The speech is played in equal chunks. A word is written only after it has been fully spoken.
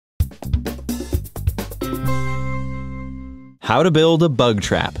How to build a bug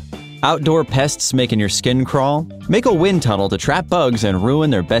trap. Outdoor pests making your skin crawl? Make a wind tunnel to trap bugs and ruin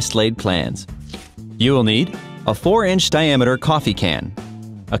their best laid plans. You will need a 4-inch diameter coffee can,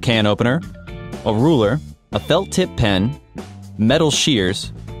 a can opener, a ruler, a felt tip pen, metal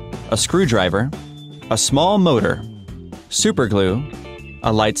shears, a screwdriver, a small motor, super glue,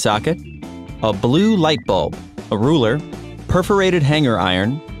 a light socket, a blue light bulb, a ruler, perforated hanger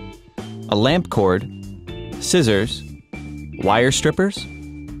iron, a lamp cord, scissors, wire strippers,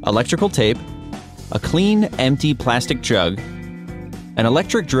 electrical tape, a clean, empty plastic jug, an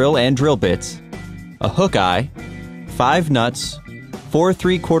electric drill and drill bits, a hook eye, 5 nuts, 4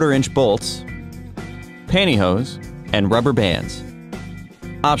 3/4-inch bolts, pantyhose, and rubber bands.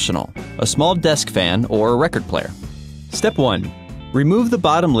 Optional, a small desk fan or a record player. Step 1. Remove the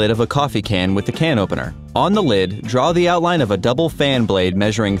bottom lid of a coffee can with the can opener. On the lid, draw the outline of a double fan blade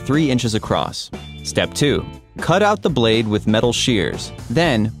measuring 3 inches across. Step 2. Cut out the blade with metal shears.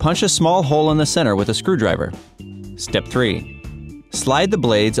 Then, punch a small hole in the center with a screwdriver. Step 3. Slide the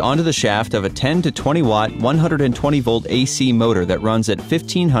blades onto the shaft of a 10 to 20 watt 120 volt AC motor that runs at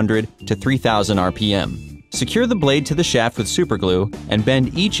 1500 to 3000 RPM. Secure the blade to the shaft with superglue and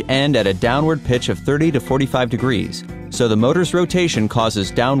bend each end at a downward pitch of 30 to 45 degrees, so the motor's rotation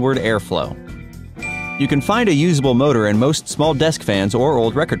causes downward airflow. You can find a usable motor in most small desk fans or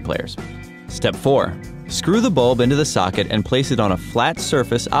old record players. Step 4. Screw the bulb into the socket and place it on a flat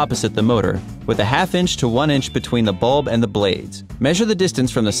surface opposite the motor, with a 1/2 inch to 1 inch between the bulb and the blades. Measure the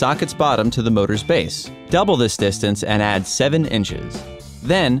distance from the socket's bottom to the motor's base. Double this distance and add 7 inches.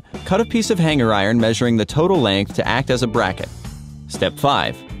 Then, cut a piece of hanger iron measuring the total length to act as a bracket. Step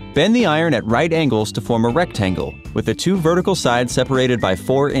 5. Bend the iron at right angles to form a rectangle, with the 2 vertical sides separated by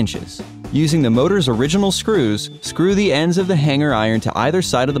 4 inches. Using the motor's original screws, screw the ends of the hanger iron to either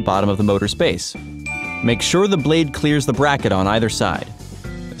side of the bottom of the motor's base. Make sure the blade clears the bracket on either side.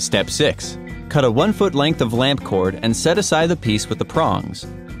 Step 6. Cut a 1 foot length of lamp cord and set aside the piece with the prongs.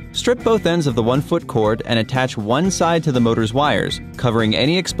 Strip both ends of the 1 foot cord and attach one side to the motor's wires, covering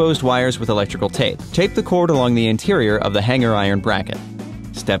any exposed wires with electrical tape. Tape the cord along the interior of the hanger iron bracket.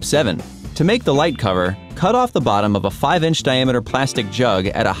 Step 7. To make the light cover, cut off the bottom of a 5-inch diameter plastic jug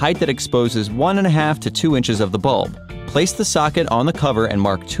at a height that exposes 1.5 to 2 inches of the bulb. Place the socket on the cover and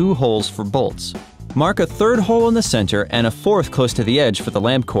mark 2 holes for bolts. Mark a 3rd hole in the center and a 4th close to the edge for the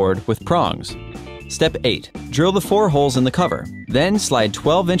lamp cord with prongs. Step 8. Drill the 4 holes in the cover. Then slide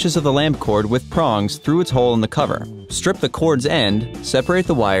 12 inches of the lamp cord with prongs through its hole in the cover. Strip the cord's end, separate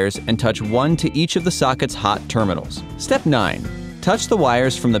the wires, and touch one to each of the socket's hot terminals. Step 9. Touch the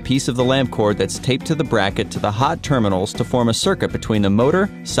wires from the piece of the lamp cord that's taped to the bracket to the hot terminals to form a circuit between the motor,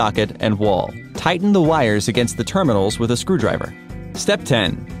 socket, and wall. Tighten the wires against the terminals with a screwdriver. Step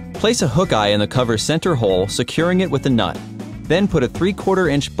 10. Place a hook eye in the cover's center hole, securing it with a nut. Then put a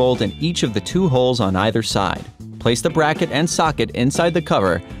 3/4-inch bolt in each of the 2 holes on either side. Place the bracket and socket inside the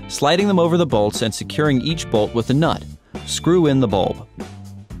cover, sliding them over the bolts and securing each bolt with a nut. Screw in the bulb.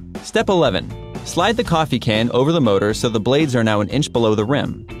 Step 11. Slide the coffee can over the motor so the blades are now 1 inch below the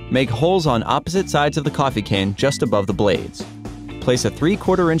rim. Make holes on opposite sides of the coffee can just above the blades. Place a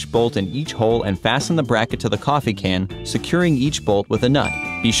 3/4-inch bolt in each hole and fasten the bracket to the coffee can, securing each bolt with a nut.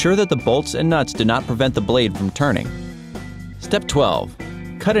 Be sure that the bolts and nuts do not prevent the blade from turning. Step 12.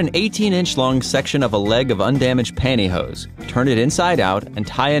 Cut an 18-inch long section of a leg of undamaged pantyhose. Turn it inside out and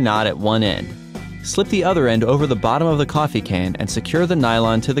tie a knot at one end. Slip the other end over the bottom of the coffee can and secure the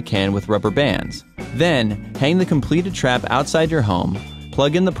nylon to the can with rubber bands. Then, hang the completed trap outside your home,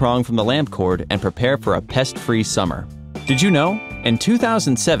 plug in the prong from the lamp cord, and prepare for a pest-free summer. Did you know? In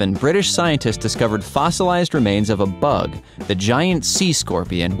 2007, British scientists discovered fossilized remains of a bug, the giant sea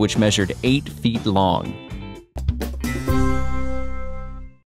scorpion, which measured 8 feet long.